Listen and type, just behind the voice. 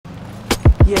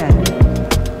Yeah.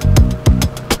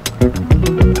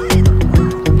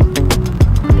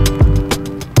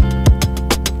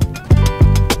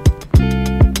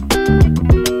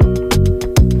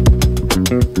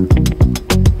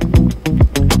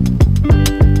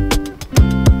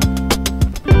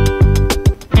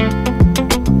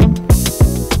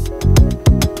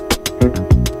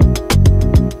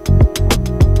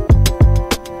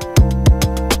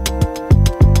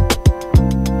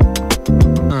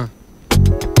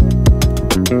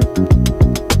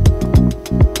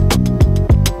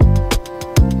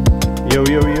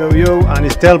 Yo, and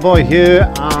it's Del Boy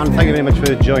here, and thank you very much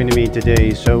for joining me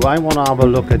today. So I want to have a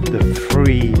look at the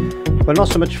free, well, not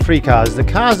so much free cars, the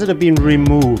cars that have been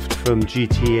removed from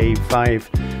GTA 5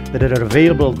 that are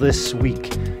available this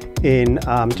week in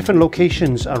different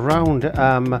locations around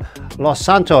Los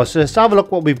Santos. So let's have a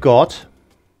look what we've got.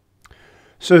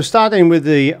 So starting with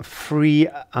the free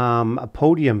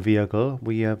podium vehicle,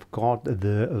 we have got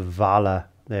the Vala.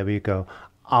 There we go.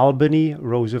 Albany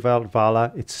Roosevelt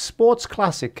Vala. It's a sports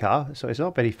classic car, so it's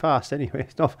not very fast anyway.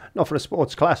 It's not for a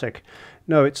sports classic.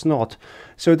 No, it's not.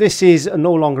 So this is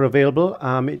no longer available.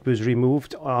 It was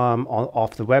removed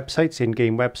off the websites,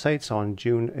 in-game websites, in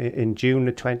June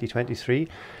of 2023.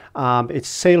 Its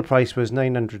sale price was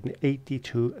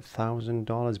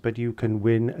 $982,000, but you can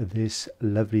win this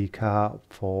lovely car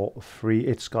for free.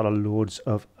 It's got loads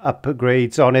of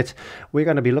upgrades on it. We're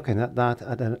going to be looking at that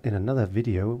in another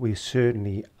video. We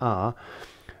certainly are.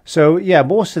 So yeah,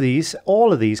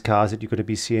 all of these cars that you're going to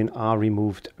be seeing are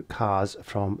removed cars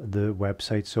from the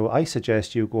website. So I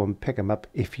suggest you go and pick them up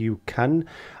if you can.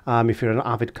 If you're an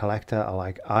avid collector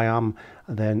like I am,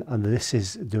 then this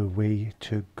is the way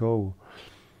to go.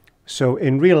 So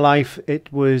in real life,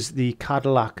 it was the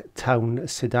Cadillac Town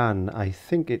Sedan. I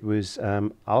think it was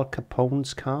Al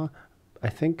Capone's car, I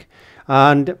think.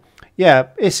 And yeah,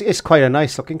 it's quite a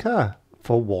nice looking car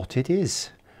for what it is.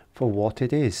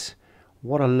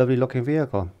 What a lovely looking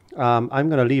vehicle. I'm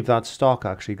going to leave that stock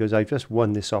actually because I just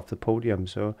won this off the podium.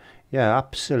 So yeah,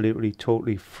 absolutely,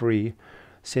 totally free.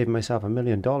 Saved myself $1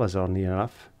 million on the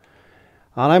enough.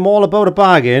 And I'm all about a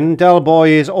bargain. Del Boy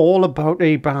is all about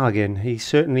a bargain. He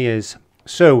certainly is.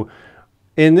 So,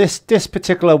 in this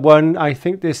particular one, I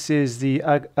think this is the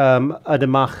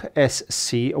Ademach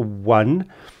SC1.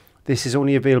 This is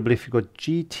only available if you've got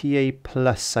GTA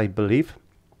Plus, I believe.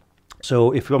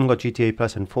 So, if you haven't got GTA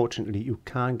Plus, unfortunately, you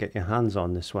can't get your hands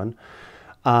on this one.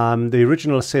 The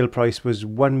original sale price was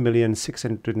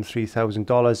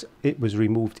 $1,603,000. It was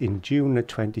removed in June of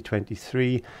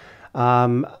 2023.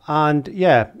 And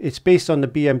yeah, it's based on the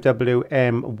BMW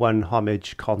M1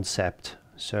 Homage concept.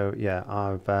 So yeah,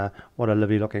 what a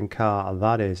lovely looking car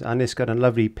that is, and it's got a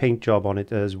lovely paint job on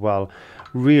it as well.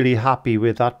 Really happy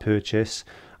with that purchase.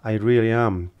 I really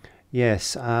am.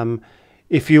 Yes.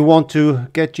 If you want to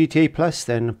get GTA Plus,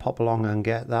 then pop along and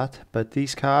get that. But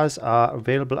these cars are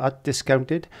available at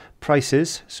discounted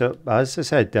prices. So as I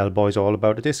said, Del Boy's all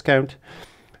about a discount.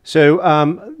 So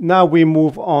now we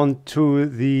move on to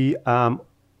the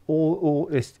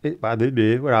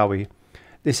where are we?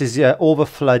 This is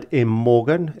Overflood in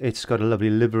Morgan. It's got a lovely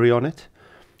livery on it.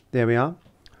 There we are.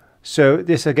 So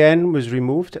this again was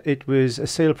removed. It was a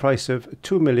sale price of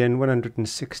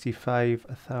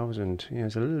 $2,165,000. Yeah,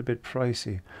 it's a little bit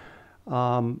pricey.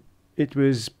 It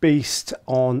was based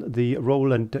on the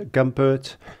Roland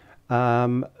Gumpert.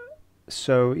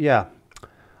 So yeah.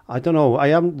 I don't know. I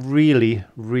haven't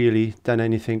really done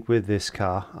anything with this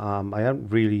car. I haven't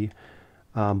really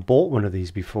bought one of these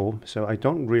before, so I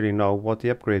don't really know what the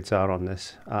upgrades are on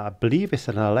this. I believe it's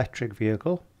an electric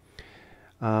vehicle.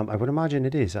 I would imagine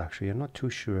it is actually. I'm not too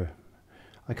sure.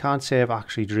 I can't say I've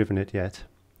actually driven it yet.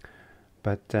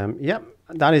 But yeah,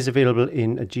 that is available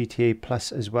in a GTA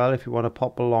Plus as well if you want to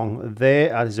pop along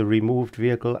there as a removed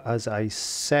vehicle, as I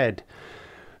said.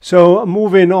 So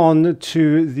moving on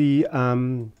to the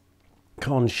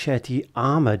Conchetti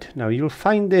Armoured. Now you'll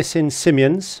find this in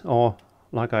Simeon's, or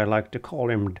like I like to call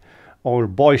him,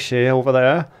 old Boise over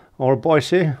there, old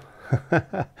Boise.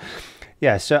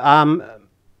 Yeah, so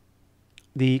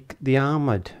the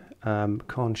Armoured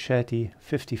Conchetti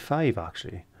 55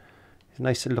 actually. It's a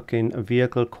nice looking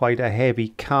vehicle, quite a heavy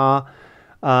car.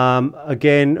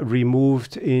 Again,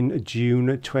 removed in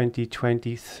June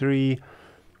 2023.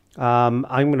 I'm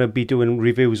going to be doing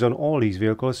reviews on all these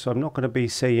vehicles, so I'm not going to be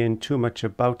saying too much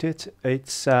about it.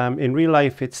 It's in real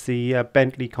life, it's the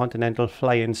Bentley Continental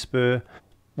Flying Spur.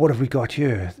 What have we got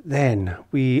here? Then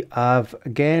we have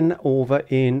again over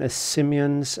in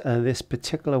Simeon's this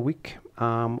particular week.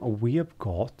 We have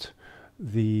got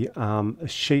the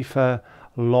Schaefer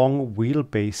long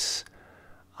wheelbase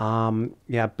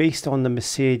Yeah, based on the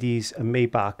Mercedes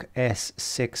Maybach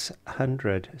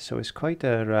S600. So it's quite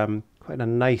a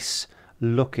nice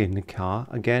looking car.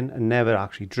 Again, I've never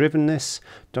actually driven this,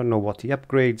 don't know what the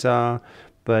upgrades are,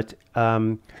 but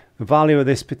the value of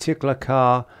this particular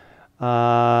car,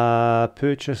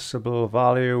 purchasable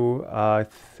value, I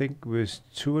think was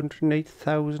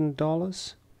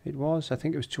 $208,000. It was, I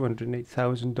think it was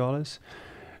 $208,000.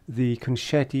 The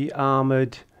Concetti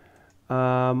Armoured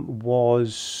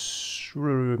was,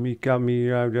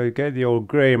 get the old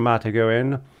grey matter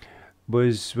going,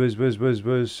 was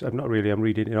I'm not really, I'm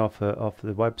reading it off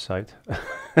the website.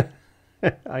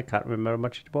 I can't remember how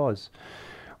much it was.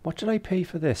 What did I pay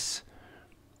for this?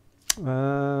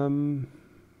 I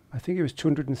think it was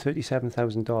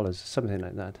 $237,000, something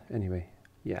like that. Anyway,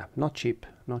 yeah, not cheap,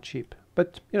 not cheap.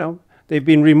 But, you know, they've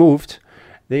been removed.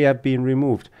 They have been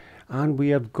removed. And we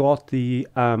have got the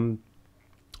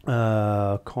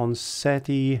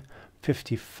Concetti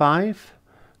 55,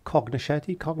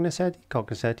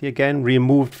 Cognacetti, again,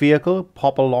 removed vehicle.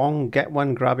 Pop along, get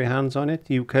one, grab your hands on it.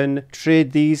 You can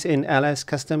trade these in LS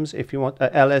Customs if you want,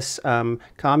 LS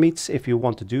car meets if you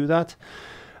want to do that.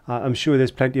 I'm sure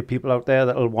there's plenty of people out there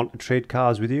that will want to trade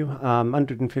cars with you.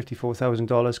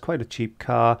 $154,000, quite a cheap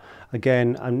car.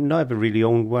 Again, I've never really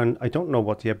owned one. I don't know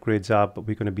what the upgrades are, but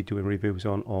we're going to be doing reviews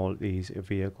on all these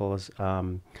vehicles.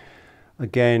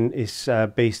 Again, it's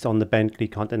based on the Bentley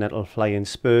Continental Flying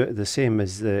Spur, the same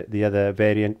as the other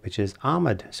variant, which is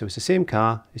armoured. So it's the same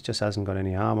car, it just hasn't got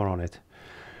any armour on it.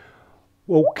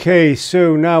 Okay,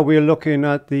 so now we're looking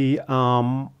at the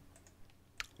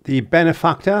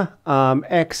Benefactor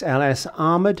XLS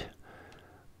Armoured.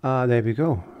 There we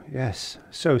go. Yes.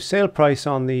 So sale price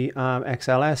on the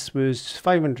XLS was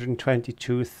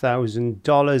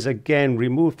 $522,000. Again,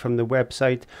 removed from the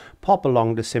website. Pop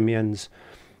along to Simeon's,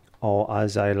 or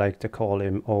as I like to call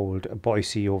him, old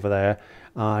Boise over there,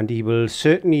 and he will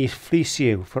certainly fleece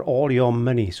you for all your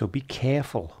money. So be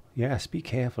careful. Yes, be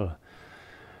careful.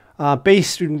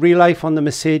 Based in real life on the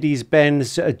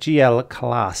Mercedes-Benz GL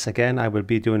Class. Again, I will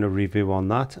be doing a review on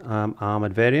that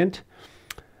armoured variant.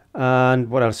 And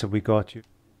what else have we got?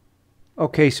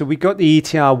 Okay, so we got the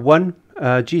ETR1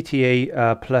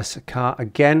 GTA Plus car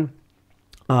again.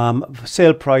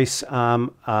 Sale price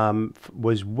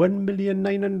was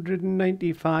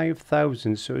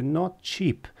 $1,995,000, so not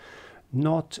cheap,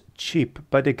 not cheap.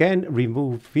 But again,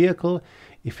 removed vehicle.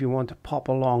 If you want to pop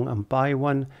along and buy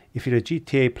one, if you're a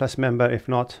GTA Plus member, if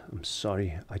not, I'm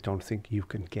sorry, I don't think you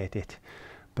can get it.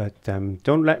 But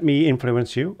don't let me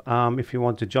influence you. If you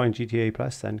want to join GTA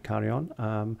Plus, then carry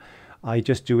on. I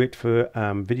just do it for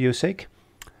video sake.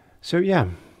 So yeah,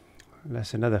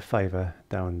 that's another $5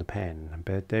 down the pen.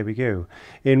 But there we go.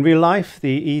 In real life,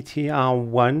 the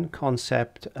ETR1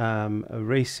 concept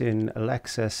racing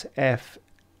Lexus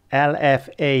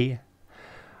LFA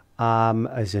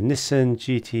as a Nissan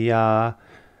GTR,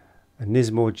 a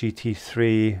Nismo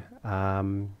GT3.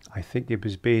 I think it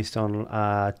was based on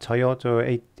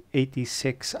Toyota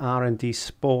 86 R&D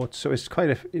Sport. So it's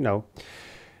quite a, you know,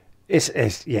 it's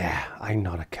yeah, I'm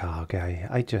not a car guy.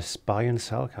 I just buy and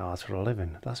sell cars for a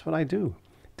living. That's what I do.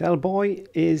 Del Boy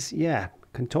is, yeah,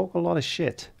 can talk a lot of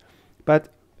shit. But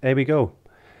there we go.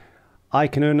 I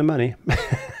can earn the money.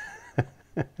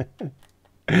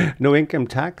 No income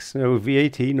tax, no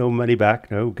VAT, no money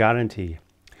back, no guarantee.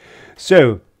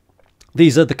 So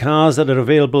these are the cars that are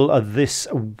available this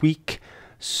week.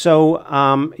 So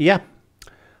yeah,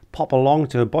 pop along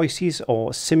to Boise's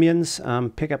or Simeon's,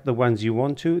 pick up the ones you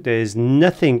want to. There's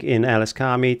nothing in LS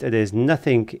Car Meet. There's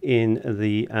nothing in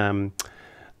the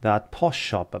that posh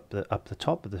shop up the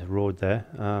top of the road there.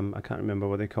 I can't remember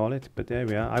what they call it, but there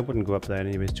we are. I wouldn't go up there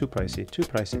anyway. It's too pricey, too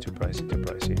pricey, too pricey, too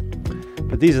pricey.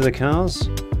 But these are the cars.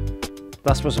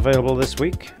 That's what's available this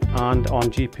week and on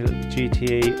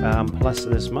GTA Plus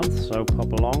this month. So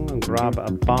pop along and grab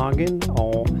a bargain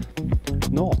or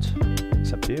not.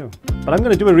 It's up to you. But I'm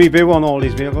going to do a review on all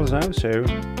these vehicles now, so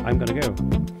I'm going to go.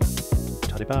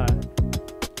 Taddy bye.